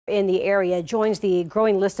in the area joins the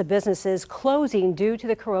growing list of businesses closing due to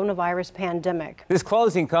the coronavirus pandemic. This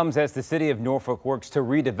closing comes as the city of Norfolk works to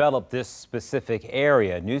redevelop this specific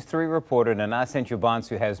area. News 3 reporter Nana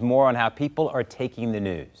Bansu has more on how people are taking the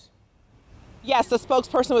news. Yes, the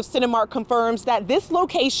spokesperson with Cinemark confirms that this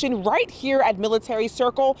location right here at Military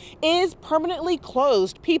Circle is permanently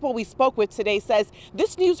closed. People we spoke with today says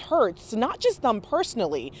this news hurts not just them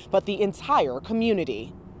personally, but the entire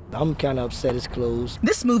community. I'm kind of upset it's closed.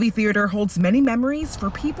 This movie theater holds many memories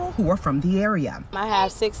for people who are from the area. I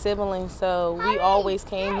have 6 siblings, so we always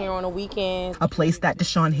came here on the weekends. A place that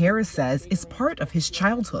Deshaun Harris says is part of his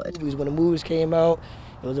childhood. When the movies came out,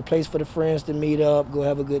 it was a place for the friends to meet up, go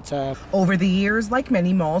have a good time. Over the years, like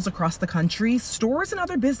many malls across the country, stores and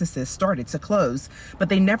other businesses started to close, but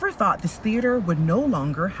they never thought this theater would no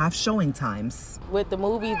longer have showing times. With the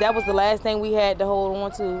movies, that was the last thing we had to hold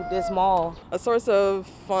on to, this mall. A source of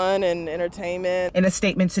fun and entertainment. In a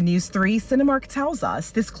statement to News 3, Cinemark tells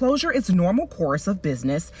us this closure is a normal course of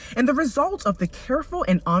business and the result of the careful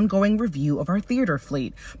and ongoing review of our theater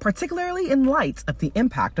fleet, particularly in light of the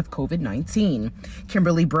impact of COVID-19.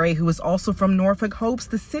 Kimberly Bray, who is also from Norfolk, hopes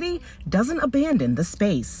the city doesn't abandon the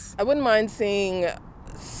space. I wouldn't mind seeing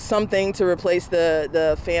something to replace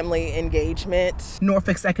the family engagement.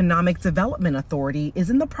 Norfolk's Economic Development Authority is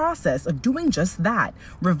in the process of doing just that,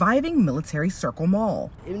 reviving Military Circle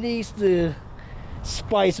Mall. It needs to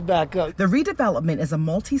spice back up. The redevelopment is a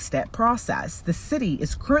multi-step process. The city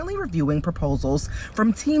is currently reviewing proposals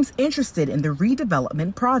from teams interested in the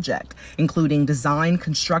redevelopment project, including design,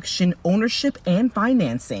 construction, ownership, and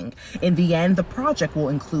financing. In the end, the project will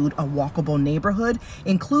include a walkable neighborhood,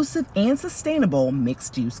 inclusive and sustainable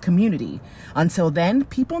mixed-use community. Until then,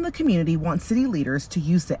 people in the community want city leaders to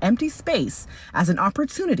use the empty space as an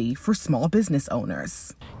opportunity for small business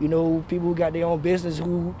owners. You know, people who got their own business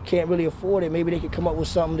who can't really afford it, maybe they could come up with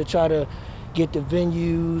something to try to get the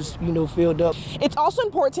venues, filled up. It's also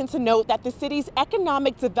important to note that the city's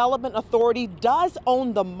Economic Development Authority does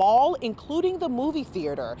own the mall, including the movie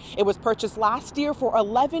theater. It was purchased last year for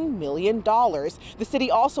 $11 million. The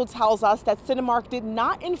city also tells us that Cinemark did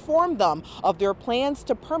not inform them of their plans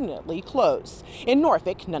to permanently close. In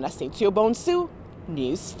Norfolk, Nana Bansu,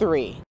 News 3.